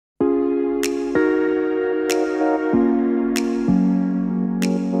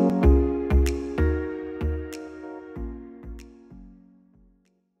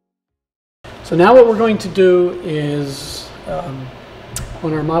So now what we're going to do is, on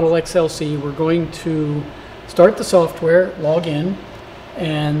our Model XLc, we're going to start the software, log in,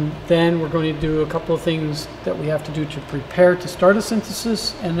 and then we're going to do a couple of things that we have to do to prepare to start a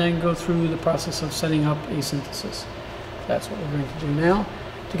synthesis, and then go through the process of setting up a synthesis. That's what we're going to do now.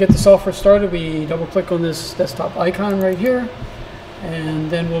 To get the software started, we double click on this desktop icon right here,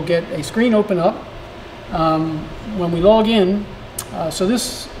 and then we'll get a screen open up. When we log in, so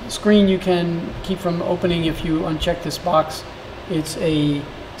this screen you can keep from opening if you uncheck this box. It's a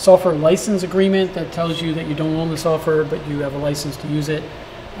software license agreement that tells you that you don't own the software, but you have a license to use it.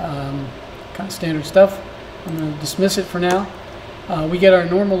 Kind of standard stuff. I'm going to dismiss it for now. We get our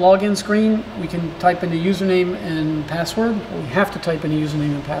normal login screen. We can type in a username and password. We have to type in a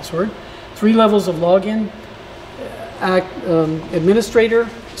username and password. 3 levels of login: administrator,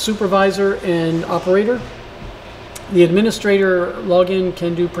 supervisor, and operator. The administrator login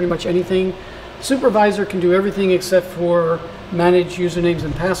can do pretty much anything. Supervisor can do everything except for manage usernames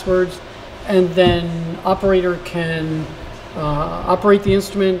and passwords. And then operator can operate the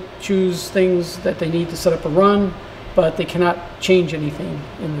instrument, choose things that they need to set up a run, but they cannot change anything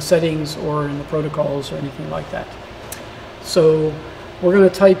in the settings or in the protocols or anything like that. So we're going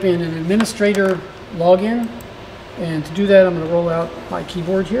to type in an administrator login, and to do that I'm going to roll out my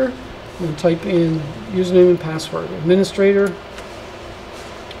keyboard here. I'm going to type in username and password. Administrator,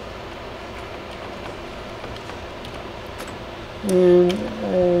 and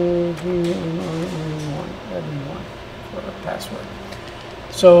admin1 for our password.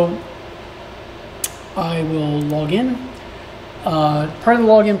 So I will log in. Part of the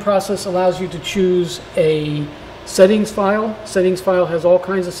login process allows you to choose a settings file. Settings file has all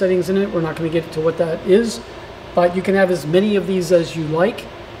kinds of settings in it. We're not going to get to what that is, but you can have as many of these as you like.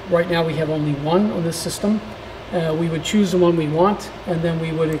 Right now we have only one on this system. We would choose the one we want, and then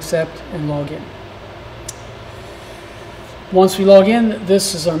we would accept and log in. Once we log in,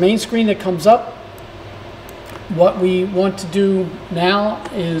 this is our main screen that comes up. What we want to do now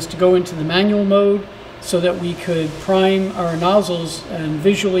is to go into the manual mode so that we could prime our nozzles and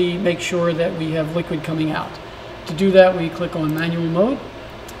visually make sure that we have liquid coming out. To do that, we click on manual mode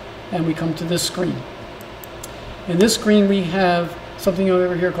and we come to this screen. In this screen we have something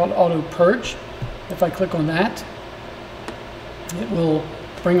over here called auto purge. If I click on that, it will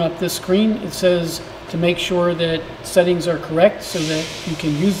bring up this screen. It says to make sure that settings are correct so that you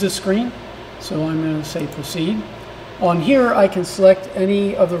can use this screen. So I'm going to say proceed. On here I can select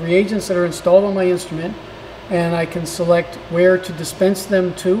any of the reagents that are installed on my instrument, and I can select where to dispense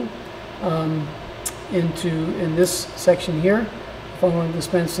them to in this section here. If I want to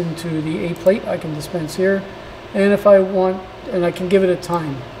dispense into the A plate, I can dispense here. And if I want, and I can give it a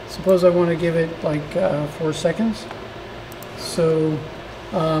time. Suppose I want to give it like 4 seconds. So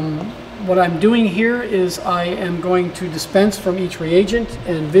what I'm doing here is I am going to dispense from each reagent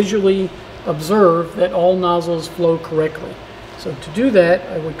and visually observe that all nozzles flow correctly. So to do that,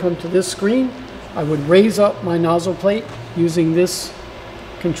 I would come to this screen. I would raise up my nozzle plate using this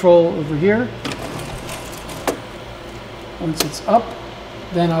control over here. Once it's up,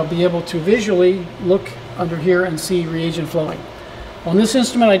 then I'll be able to visually look under here and see reagent flowing. On this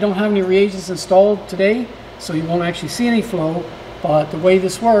instrument I don't have any reagents installed today, so you won't actually see any flow, but the way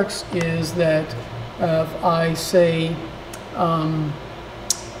this works is that if I say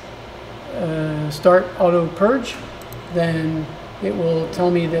start auto purge, then it will tell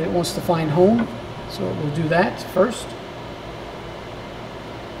me that it wants to find home, so it will do that first.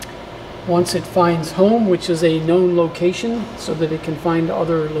 Once it finds home, which is a known location so that it can find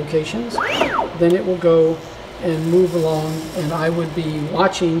other locations, then it will go and move along, and I would be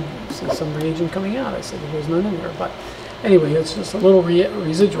watching. See some reagent coming out. I said there was none in there, but anyway, it's just a little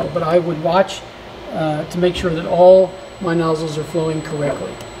residual, but I would watch to make sure that all my nozzles are flowing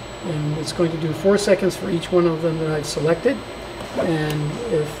correctly. And it's going to do 4 seconds for each one of them that I've selected, and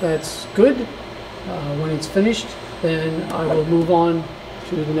if that's good, when it's finished, then I will move on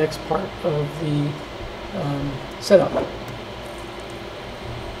to the next part of the setup.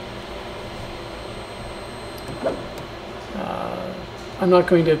 I'm not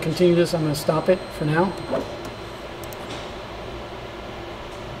going to continue this. I'm going to stop it for now.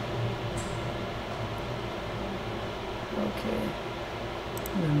 Okay,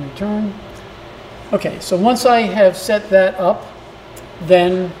 and then return. Okay, so once I have set that up,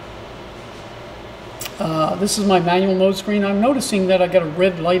 then this is my manual mode screen. I'm noticing that I got a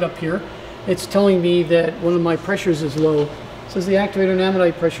red light up here. It's telling me that one of my pressures is low. It says the activator and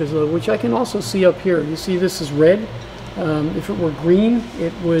ammonite pressure is low, which I can also see up here. You see this is red. If it were green,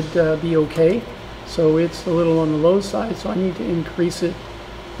 it would be okay. So it's a little on the low side, so I need to increase it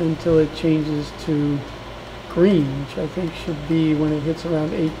until it changes to green, which I think should be when it hits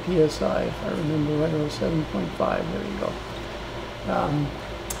around 8 psi, if I remember right, or 7.5. There you go.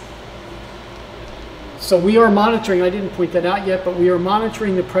 So we are monitoring, I didn't point that out yet, but we are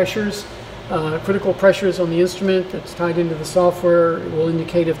monitoring the pressures, critical pressures on the instrument that's tied into the software. It will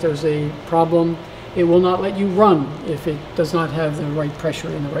indicate if there's a problem. It will not let you run if it does not have the right pressure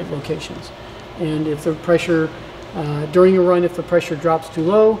in the right locations. And if the pressure, during a run, if the pressure drops too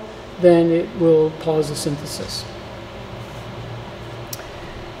low, then it will pause the synthesis.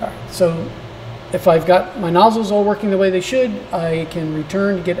 All right, so if I've got my nozzles all working the way they should, I can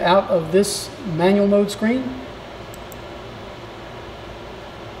return to get out of this manual mode screen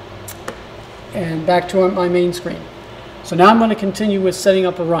and back to my main screen. So now I'm going to continue with setting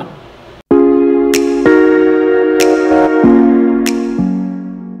up a run.